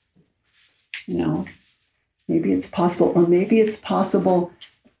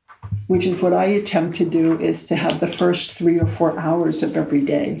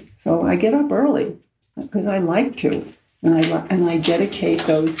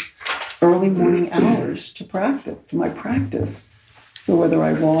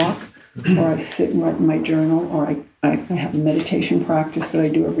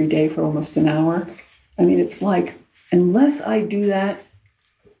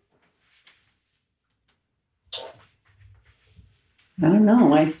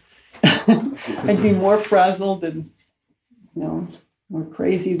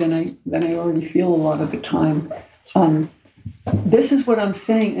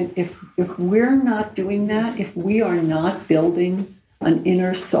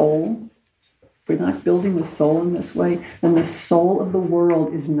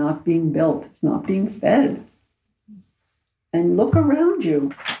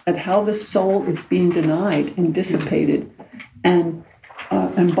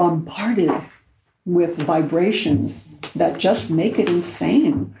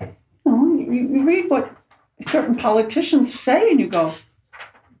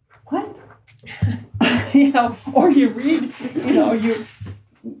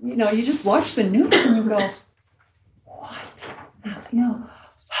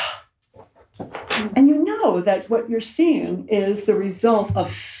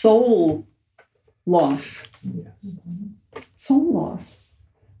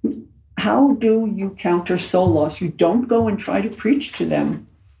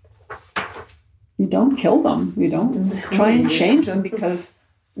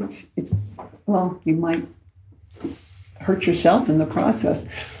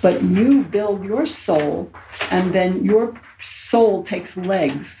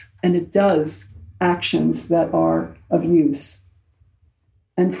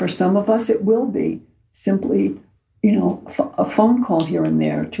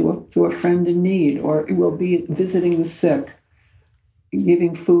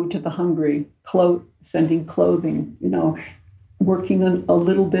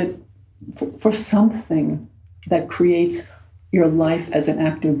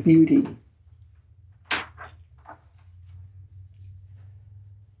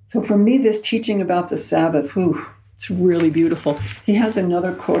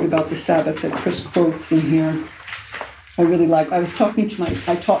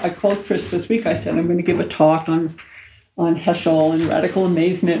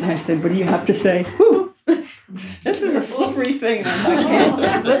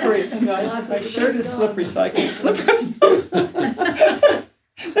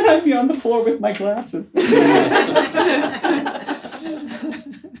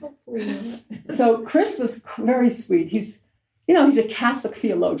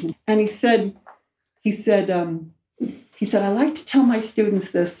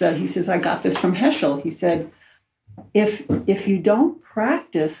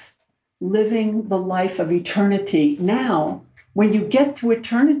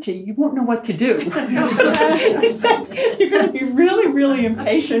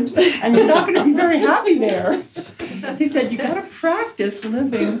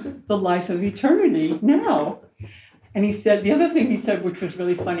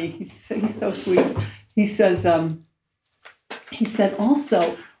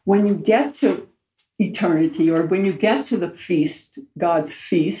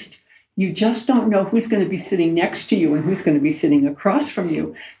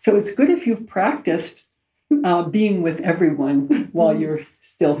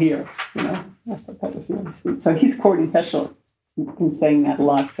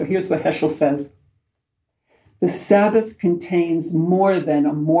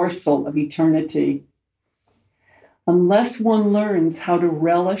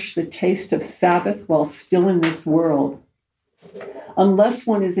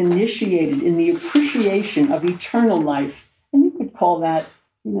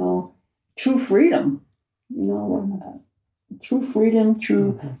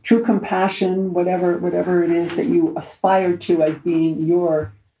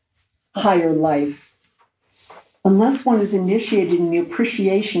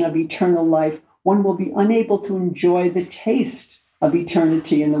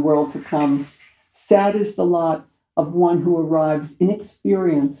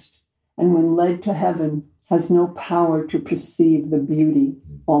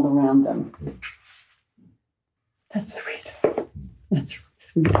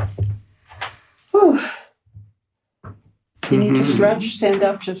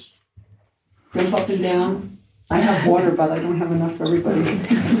jump up and down. I have water, but I don't have enough for everybody.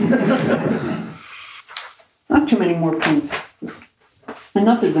 Not too many more points.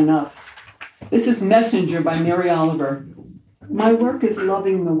 Enough is enough. This is Messenger by Mary Oliver. My work is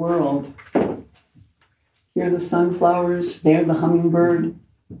loving the world. Here the sunflowers, there the hummingbird,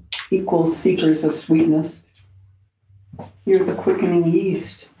 equal seekers of sweetness. Here the quickening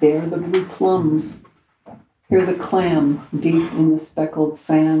yeast, there the blue plums. Here the clam, deep in the speckled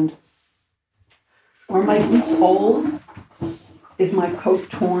sand. Are my boots old? Is my coat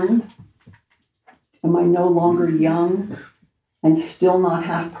torn? Am I no longer young and still not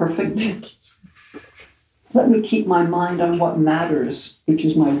half perfect? Let me keep my mind on what matters, which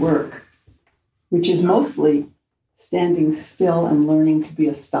is my work, which is mostly standing still and learning to be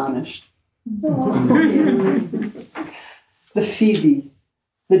astonished. The phoebe,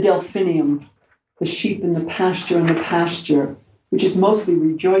 the delphinium, the sheep in the pasture, which is mostly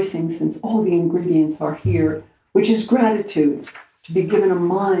rejoicing since all the ingredients are here, which is gratitude, to be given a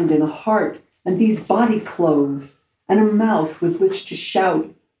mind and a heart and these body clothes and a mouth with which to shout,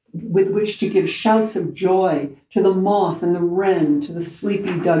 with which to give shouts of joy to the moth and the wren, to the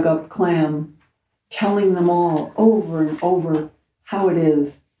sleepy dug-up clam, telling them all over and over how it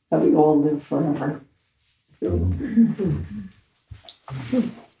is that we all live forever.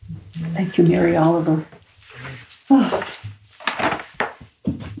 Thank you, Mary Oliver.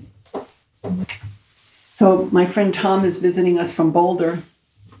 So my friend Tom is visiting us from Boulder,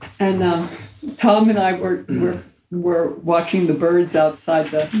 and Tom and I were watching the birds outside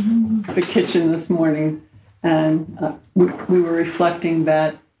the kitchen this morning, and we were reflecting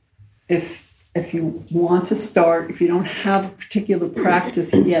that if you want to start, if you don't have a particular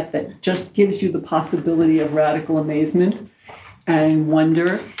practice yet that just gives you the possibility of radical amazement and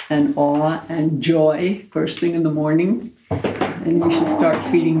wonder and awe and joy first thing in the morning, and you should start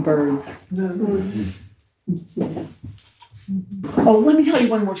feeding birds. Oh, let me tell you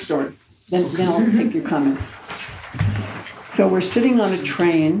one more story. Then I'll take your comments. So we're sitting on a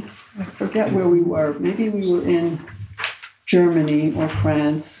train. I forget where we were. Maybe we were in Germany or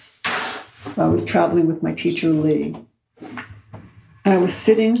France. I was traveling with my teacher, Lee. And I was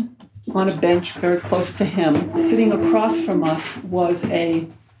sitting on a bench very close to him. Sitting across from us was a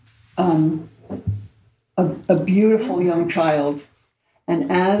beautiful young child.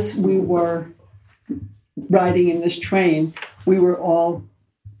 And as we were riding in this train, we were all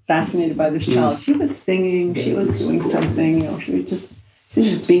fascinated by this child. She was singing, she was doing something, she was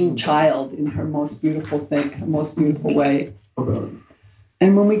just being child in her most beautiful thing, her most beautiful way.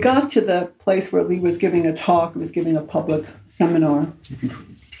 And when we got to the place where Lee was giving a talk, was giving a public seminar,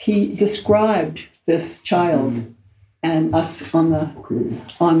 he described this child and us on the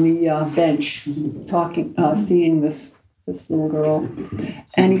bench talking, seeing this little girl,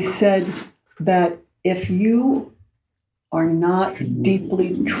 and he said that if you are not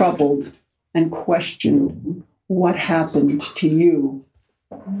deeply troubled and questioned what happened to you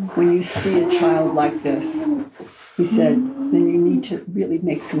when you see a child like this, he said, then you need to really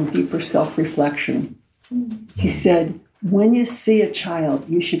make some deeper self-reflection. He said, when you see a child,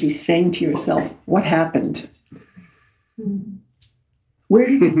 you should be saying to yourself, what happened? Where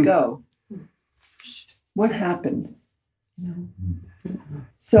did it go? What happened?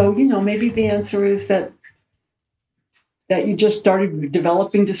 So, maybe the answer is that you just started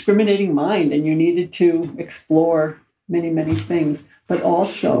developing discriminating mind and you needed to explore many, many things. But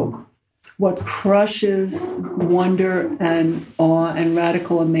also, what crushes wonder and awe and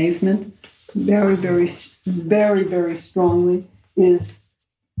radical amazement very, very, very, very strongly is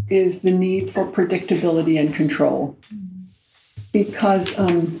the need for predictability and control. Because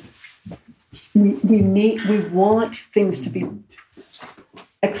we want things to be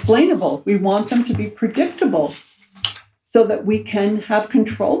explainable. We want them to be predictable so that we can have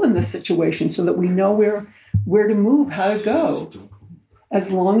control in the situation, so that we know where to move, how to go.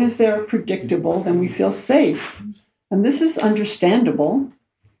 As long as they're predictable, then we feel safe. And this is understandable.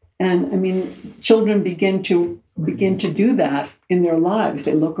 And children begin to do that in their lives.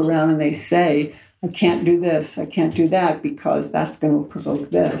 They look around and they say, I can't do this, I can't do that, because that's going to provoke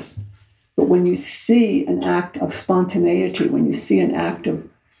this. But when you see an act of spontaneity, when you see an act of,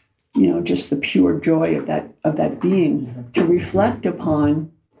 just the pure joy of that being, to reflect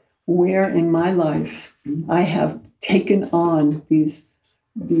upon where in my life I have taken on this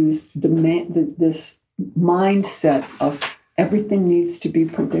mindset of everything needs to be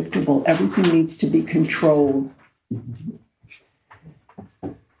predictable, everything needs to be controlled.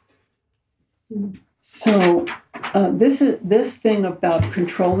 So this thing about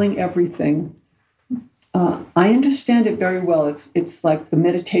controlling everything I understand it very well. It's like the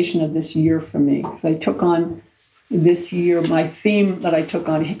meditation of this year for me. Because I took on this year, my theme that I took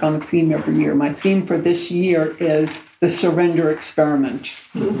on a theme every year. My theme for this year is the surrender experiment.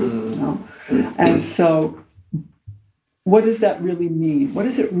 And so what does that really mean? What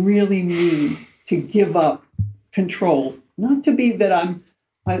does it really mean to give up control? Not to be that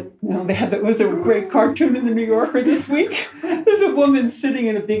there was a great cartoon in the New Yorker this week. There's a woman sitting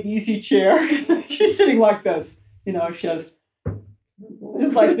in a big easy chair. She's sitting like this. She has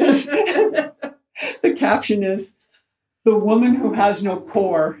just like this. The caption is, "The woman who has no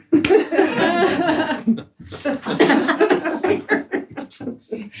core."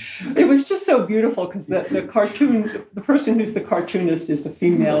 It was just so beautiful because the cartoon, the person who's the cartoonist is a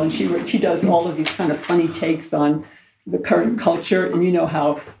female, and she does all of these kind of funny takes on the current culture, and you know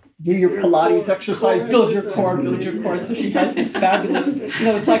how do your Pilates exercise, build your core. So she has this fabulous,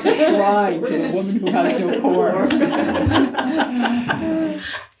 it's like a shrine to the woman who has no core.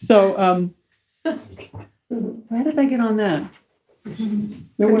 So, why did I get on that?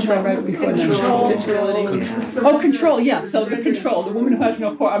 Where was I right before that? Oh, control, yeah. So the control, the woman who has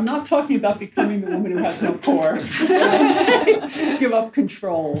no core. I'm not talking about becoming the woman who has no core. Give up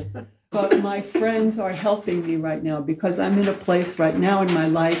control. But my friends are helping me right now because I'm in a place right now in my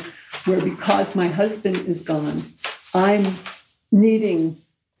life where, because my husband is gone, I'm needing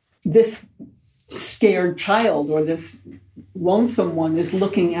this scared child, or this lonesome one is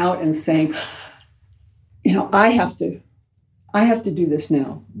looking out and saying, I have to do this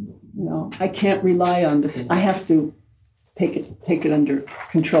now. I can't rely on this. I have to take it under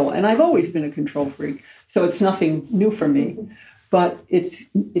control. And I've always been a control freak, so it's nothing new for me. But it's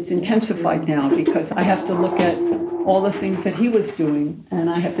intensified now because I have to look at all the things that he was doing, and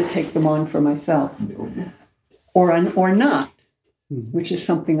I have to take them on for myself, or not, which is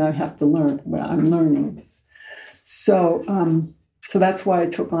something I have to learn. What I'm learning. So that's why I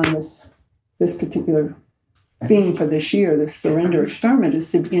took on this particular theme for this year. This surrender experiment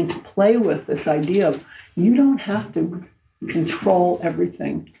is to begin to play with this idea of you don't have to control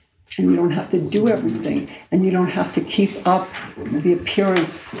everything. And you don't have to do everything, and you don't have to keep up the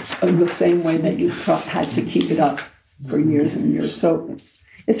appearance of the same way that you had to keep it up for years and years. So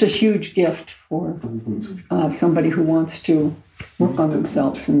it's a huge gift for somebody who wants to work on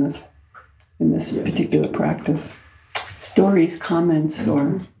themselves in this particular practice. Stories, comments,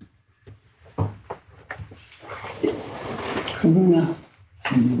 or Karuna.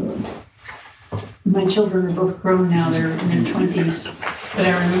 My children are both grown now. They're in their 20s. But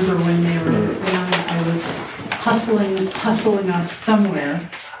I remember when they were young, I was hustling us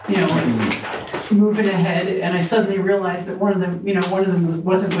somewhere, moving ahead, and I suddenly realized that one of them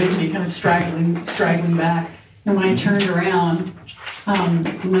wasn't with me, kind of straggling back. And when I turned around,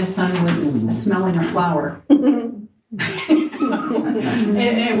 my son was smelling a flower. And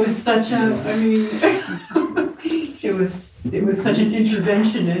it was such it was such an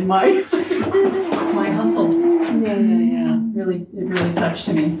intervention in my hustle. Yeah. It really touched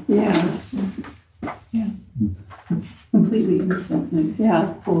me. Yes. Yeah. Completely innocent and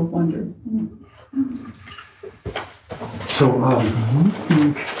full of wonder. So,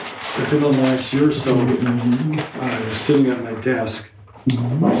 within the last year or so, I was sitting at my desk,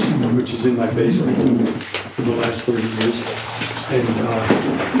 which is in my basement for the last 30 years, and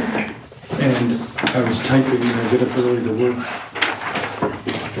I was typing, and I get up early to work,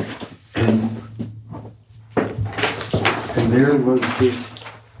 and there was this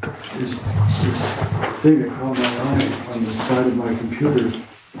thing that caught my eye on the side of my computer,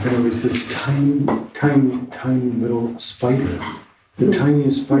 and it was this tiny little spider, the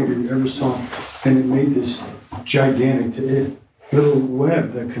tiniest spider you ever saw, and it made this gigantic little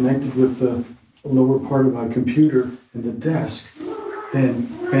web that connected with the lower part of my computer and the desk, and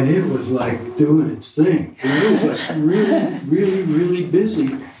it was like doing its thing. It was like really, really, really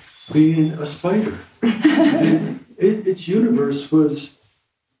busy being a spider. And its universe was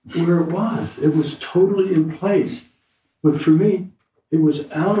where it was. It was totally in place. But for me, it was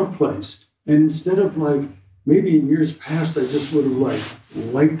out of place. And instead of maybe in years past, I just would have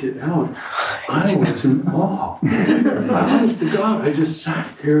wiped it out, I was in awe. Honest to God, I just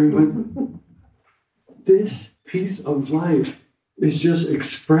sat there and went, this piece of life is just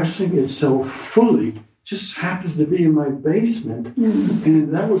expressing itself fully. Just happens to be in my basement.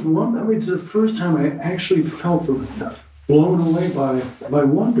 And that was it's the first time I actually felt blown away by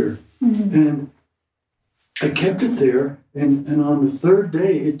wonder. And I kept it there, and on the third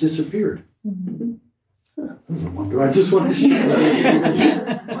day, it disappeared. That was a wonder. I just wanted to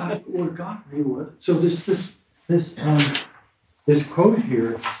share what got me. So this quote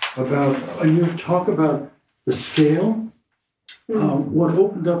here about your talk about the scale. What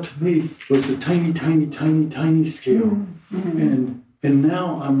opened up to me was the tiny, tiny, tiny, tiny scale, and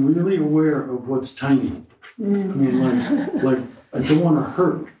now I'm really aware of what's tiny. I mean, like I don't want to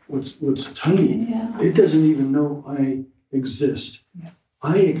hurt what's tiny. Yeah. It doesn't even know I exist.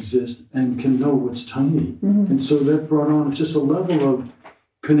 I exist and can know what's tiny, and so that brought on just a level of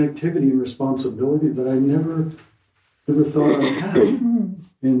connectivity and responsibility that I never thought I'd have.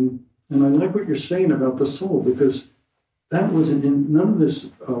 And I like what you're saying about the soul, because that wasn't in none of this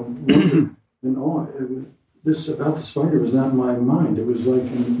wonder and awe. This about the spider was not in my mind. It was like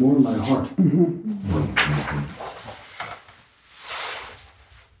more in my heart.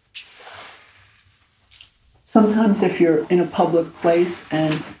 Sometimes if you're in a public place,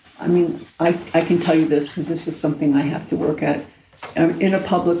 and I mean, I can tell you this because this is something I have to work at. In a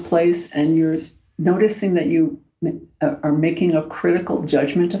public place and you're noticing that you are making a critical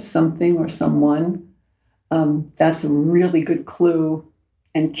judgment of something or someone, that's a really good clue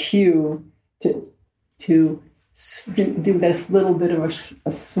and cue to do this little bit of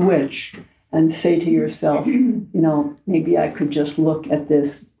a switch and say to yourself, maybe I could just look at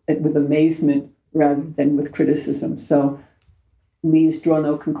this with amazement rather than with criticism. So Lee's draw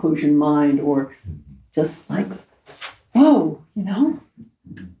no conclusion mind, or just like, whoa,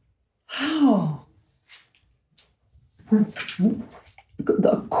 how?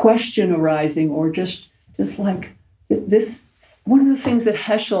 The question arising, or just like this. One of the things that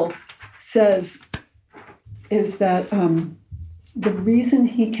Heschel says is that the reason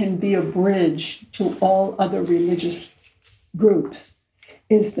he can be a bridge to all other religious groups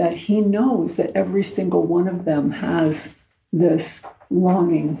is that he knows that every single one of them has this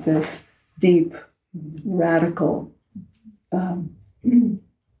longing, this deep, radical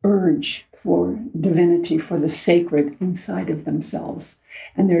urge for divinity, for the sacred inside of themselves.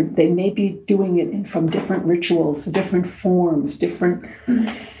 And they may be doing it from different rituals, different forms, different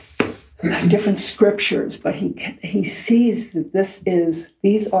scriptures, but he sees that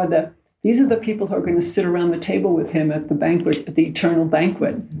these are the people who are going to sit around the table with him at the banquet, at the eternal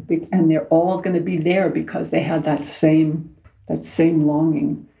banquet, and they're all going to be there because they had that same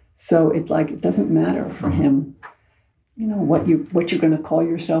longing. So it doesn't matter for him, what you're going to call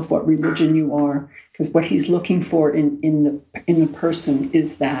yourself, what religion you are, because what he's looking for in the person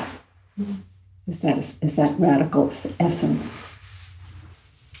is that radical essence.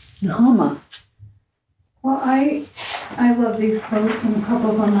 Nahama. Well, I love these quotes, and a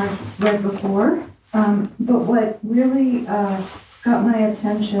couple of them I've read before. But what really got my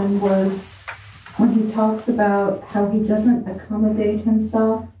attention was when he talks about how he doesn't accommodate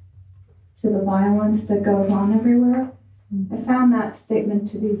himself to the violence that goes on everywhere. I found that statement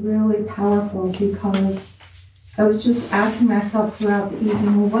to be really powerful, because I was just asking myself throughout the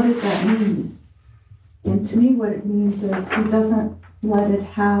evening, well, what does that mean? And to me, what it means is he doesn't let it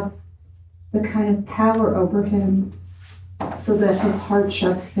have the kind of power over him so that his heart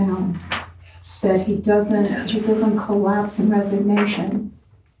shuts down, that he doesn't collapse in resignation.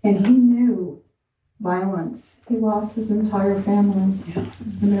 And he knew violence. He lost his entire family. And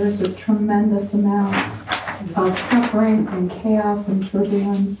there was a tremendous amount of suffering and chaos and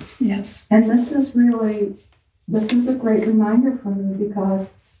turbulence. Yes. And this is a great reminder for me,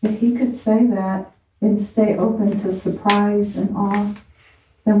 because if he could say that and stay open to surprise and awe,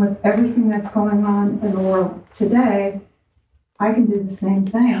 then with everything that's going on in the world today, I can do the same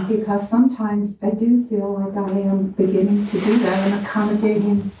thing, because sometimes I do feel like I am beginning to do that. I'm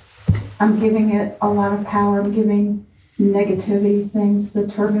accommodating, I'm giving it a lot of power, I'm giving negativity things, the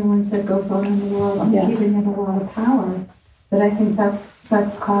turbulence that goes on in the world, I'm giving it a lot of power. But I think that's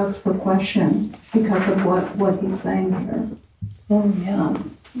cause for question because of what he's saying here. Oh, yeah.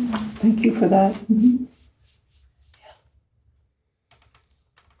 Thank you for that. Mm-hmm.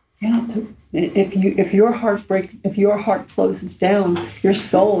 Yeah. If your heart closes down, your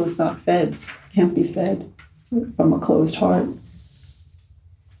soul is not fed. Can't be fed from a closed heart.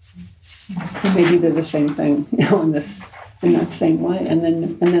 And maybe they're the same thing, in that same way. And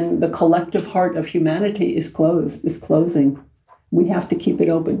then the collective heart of humanity is closing. We have to keep it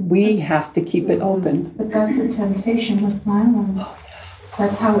open. But that's a temptation with violence.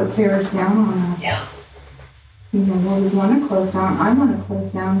 That's how it bears down on us. Yeah. We want to close down. I want to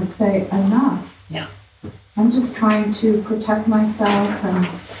close down and say, enough. Yeah. I'm just trying to protect myself and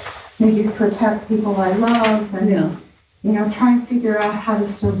maybe protect people I love and, try and figure out how to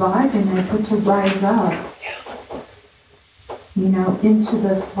survive in it, but to rise up, into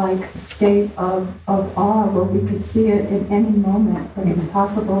this state of awe where we could see it in any moment, that it's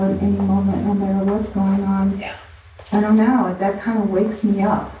possible in any moment, no matter what's going on. Yeah. I don't know, that kind of wakes me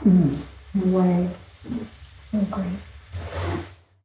up Mm. in a way. Oh, great.